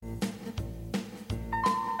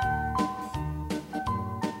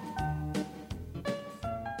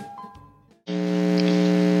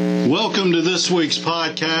Welcome to this week's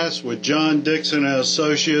podcast with John Dixon and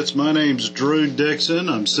Associates. My name's Drew Dixon.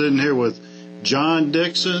 I'm sitting here with John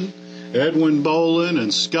Dixon, Edwin Bolin,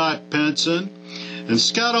 and Scott Penson. And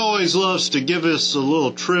Scott always loves to give us a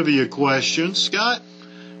little trivia question. Scott,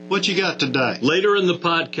 what you got today? Later in the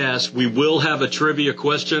podcast, we will have a trivia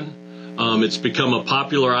question. It's become a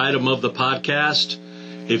popular item of the podcast.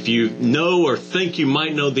 If you know or think you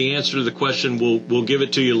might know the answer to the question, we'll give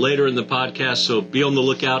it to you later in the podcast, so be on the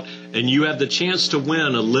lookout. And you have the chance to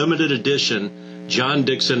win a limited edition John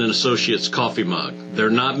Dixon and Associates coffee mug. They're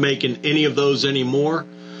not making any of those anymore,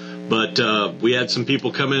 but we had some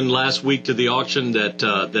people come in last week to the auction that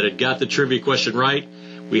had got the trivia question right.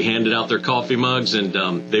 We handed out their coffee mugs, and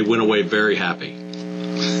they went away very happy.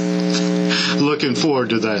 Looking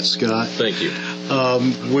forward to that, Scott. Thank you.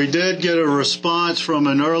 We did get a response from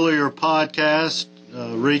an earlier podcast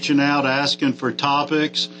reaching out asking for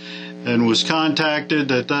topics, and was contacted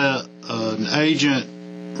that an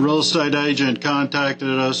real estate agent contacted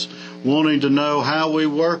us wanting to know how we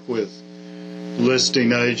work with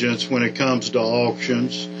listing agents when it comes to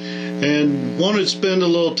auctions, and wanted to spend a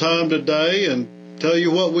little time today and tell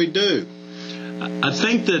you what we do. I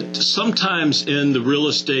think that sometimes in the real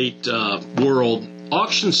estate world,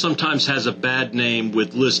 auction sometimes has a bad name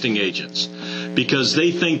with listing agents because they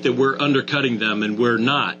think that we're undercutting them, and we're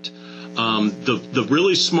not. The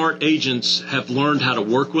really smart agents have learned how to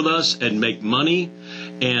work with us and make money,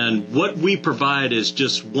 and what we provide is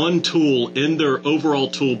just one tool in their overall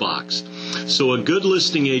toolbox. So a good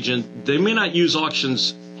listing agent, they may not use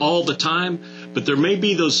auctions all the time, but there may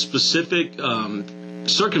be those specific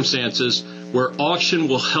circumstances where auction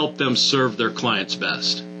will help them serve their clients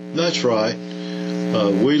best. That's right.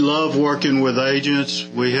 We love working with agents.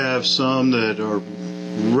 We have some that are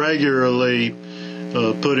regularly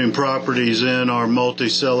putting properties in our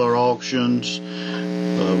multi-seller auctions.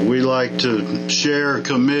 We like to share a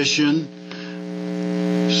commission.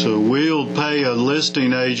 So we'll pay a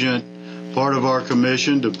listing agent part of our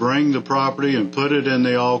commission to bring the property and put it in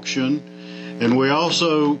the auction. And we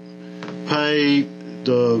also pay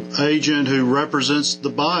the agent who represents the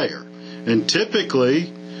buyer. And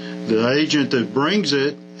typically, the agent that brings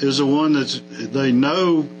it is the one they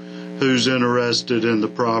know who's interested in the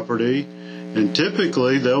property, and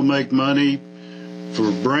typically they'll make money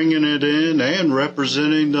for bringing it in and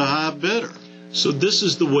representing the high bidder. So this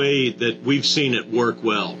is the way that we've seen it work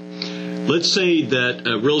well. Let's say that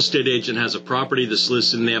a real estate agent has a property that's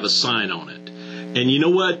listed and they have a sign on it. And you know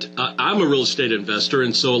what? I'm a real estate investor,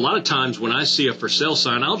 and so a lot of times when I see a for sale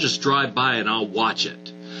sign, I'll just drive by and I'll watch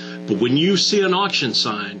it. But when you see an auction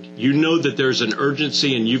sign, you know that there's an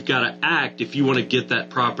urgency and you've got to act if you want to get that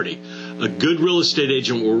property. A good real estate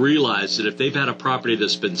agent will realize that if they've had a property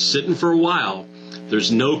that's been sitting for a while,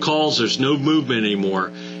 there's no calls, there's no movement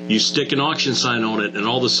anymore, you stick an auction sign on it and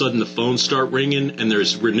all of a sudden the phones start ringing and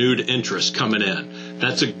there's renewed interest coming in.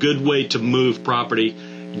 That's a good way to move property.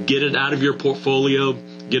 Get it out of your portfolio,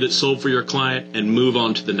 get it sold for your client, and move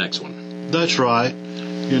on to the next one. That's right.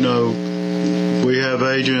 You know, we have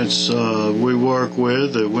agents we work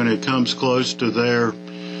with that when it comes close to their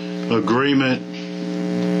agreement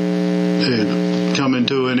coming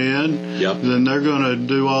to an end, then they're going to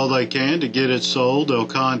do all they can to get it sold. They'll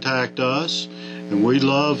contact us, and we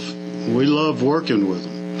love working with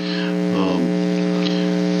them.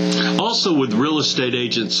 Also with real estate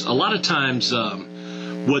agents, a lot of times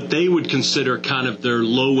what they would consider kind of their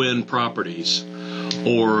low-end properties,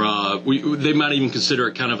 or they might even consider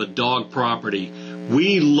it kind of a dog property.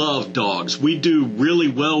 We love dogs. We do really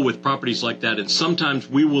well with properties like that, and sometimes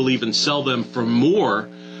we will even sell them for more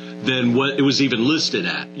than what it was even listed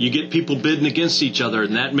at. You get people bidding against each other,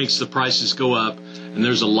 and that makes the prices go up, and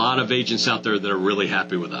there's a lot of agents out there that are really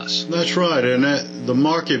happy with us. That's right, and the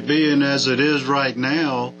market being as it is right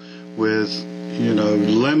now with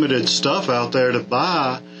limited stuff out there to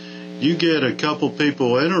buy, you get a couple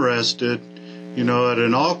people interested, at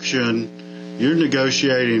an auction, you're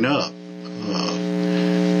negotiating up.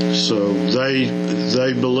 So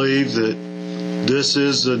they believe that this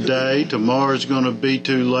is the day, tomorrow's going to be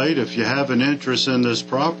too late. If you have an interest in this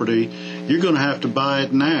property, you're going to have to buy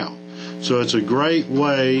it now. So it's a great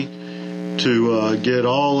way to get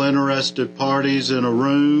all interested parties in a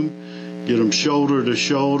room, get them shoulder to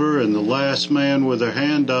shoulder, and the last man with their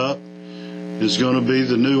hand up is going to be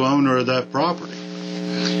the new owner of that property.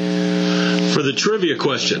 For the trivia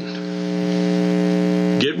question,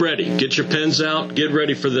 get ready. Get your pens out. Get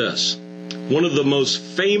ready for this. One of the most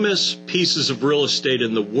famous pieces of real estate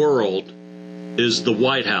in the world is the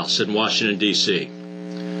White House in Washington, D.C.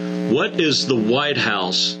 What is the White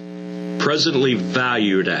House presently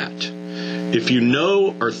valued at? If you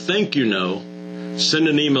know or think you know, send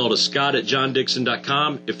an email to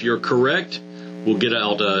scott@johndixon.com. If you're correct, we'll get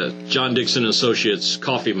out a John Dixon Associates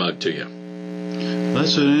coffee mug to you.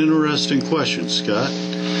 That's an interesting question, Scott.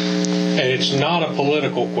 And it's not a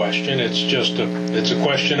political question. It's a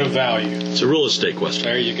question of value. It's a real estate question.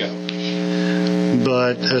 There you go.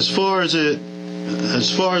 But as far as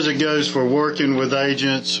it goes for working with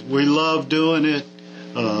agents, we love doing it.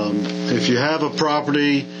 If you have a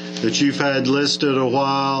property that you've had listed a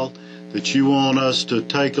while, that you want us to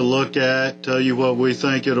take a look at, tell you what we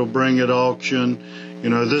think it'll bring at auction,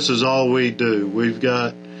 this is all we do. We've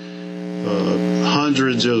got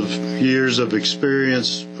hundreds of years of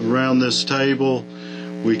experience around this table.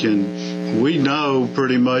 We know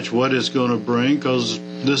pretty much what it's going to bring because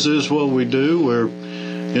this is what we do. We're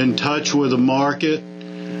in touch with the market.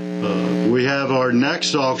 We have our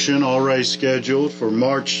next auction already scheduled for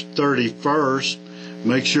March 31st.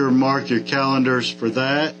 Make sure to mark your calendars for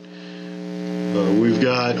that. We've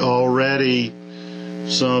got already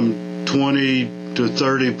some 20 to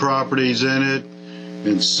 30 properties in it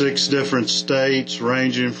in 6 different states,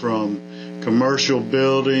 ranging from commercial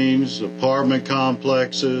buildings, apartment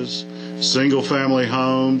complexes, single-family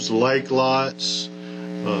homes, lake lots,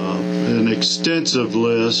 an extensive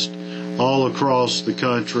list all across the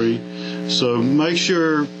country. So make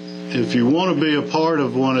sure, if you want to be a part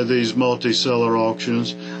of one of these multi-seller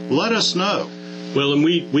auctions, let us know. Well, and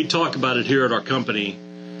we talk about it here at our company.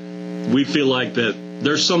 We feel like that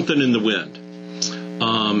there's something in the wind.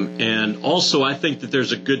 And also, I think that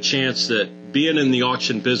there's a good chance that being in the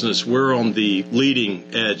auction business, we're on the leading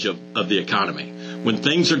edge of the economy. When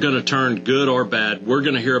things are going to turn good or bad, we're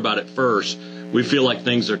going to hear about it first. We feel like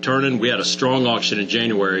things are turning. We had a strong auction in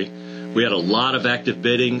January. We had a lot of active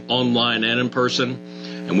bidding online and in person.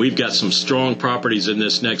 And we've got some strong properties in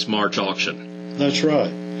this next March auction. That's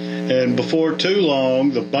right. And before too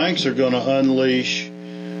long, the banks are going to unleash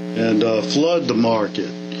and flood the market.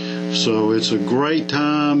 So it's a great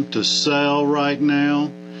time to sell right now.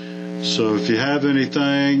 So if you have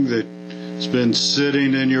anything that's been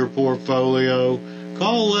sitting in your portfolio,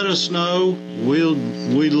 call, let us know.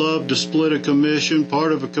 We'd love to split a commission.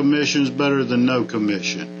 Part of a commission is better than no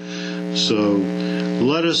commission. So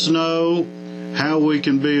let us know how we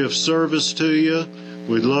can be of service to you.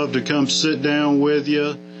 We'd love to come sit down with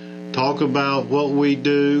you, talk about what we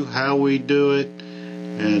do, how we do it,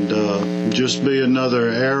 and just be another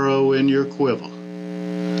arrow in your quiver.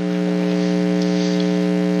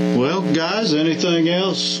 Well, guys, anything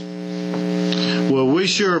else? Well, we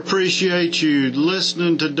sure appreciate you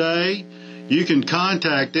listening today. You can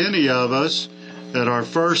contact any of us at our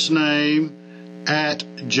first name at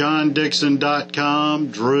johndixon.com,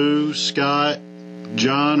 Drew, Scott,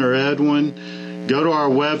 John, or Edwin. Go to our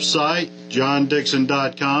website,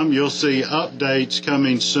 johndixon.com. You'll see updates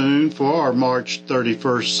coming soon for our March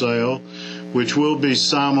 31st sale, which will be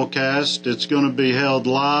simulcast. It's going to be held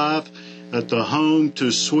live at the Home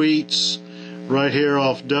to Suites right here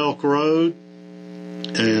off Delk Road,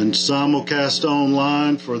 and simulcast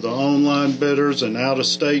online for the online bidders and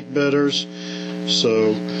out-of-state bidders.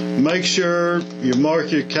 So make sure you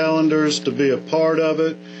mark your calendars to be a part of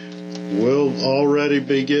it. We'll already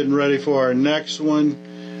be getting ready for our next one.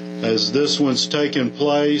 As this one's taking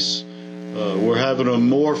place, we're having them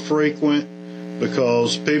more frequent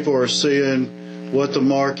because people are seeing what the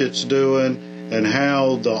market's doing and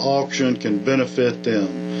how the auction can benefit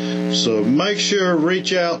them. So make sure,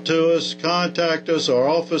 reach out to us, contact us. Our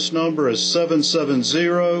office number is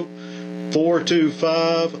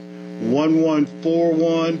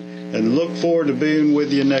 770-425-1141, and look forward to being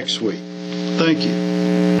with you next week. Thank you.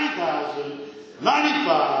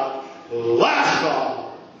 90,095, last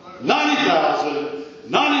call. 90,000,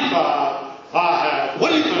 95, I have.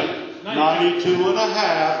 What do you think? 92 and a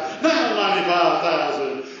half. Now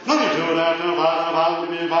 95,000. 92 and a half,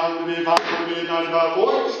 95,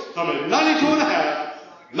 40. Come in, 92 and a half,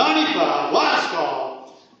 95, last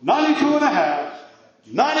call. 92 and a half,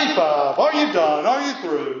 95. Are you done? Are you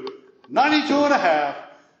through? 92 and a half,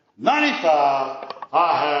 95,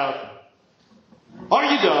 I have. Are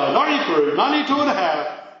you done? Are you through? 92 and a half,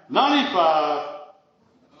 95.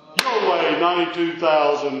 Your way,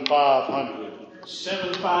 92,500.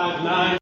 759.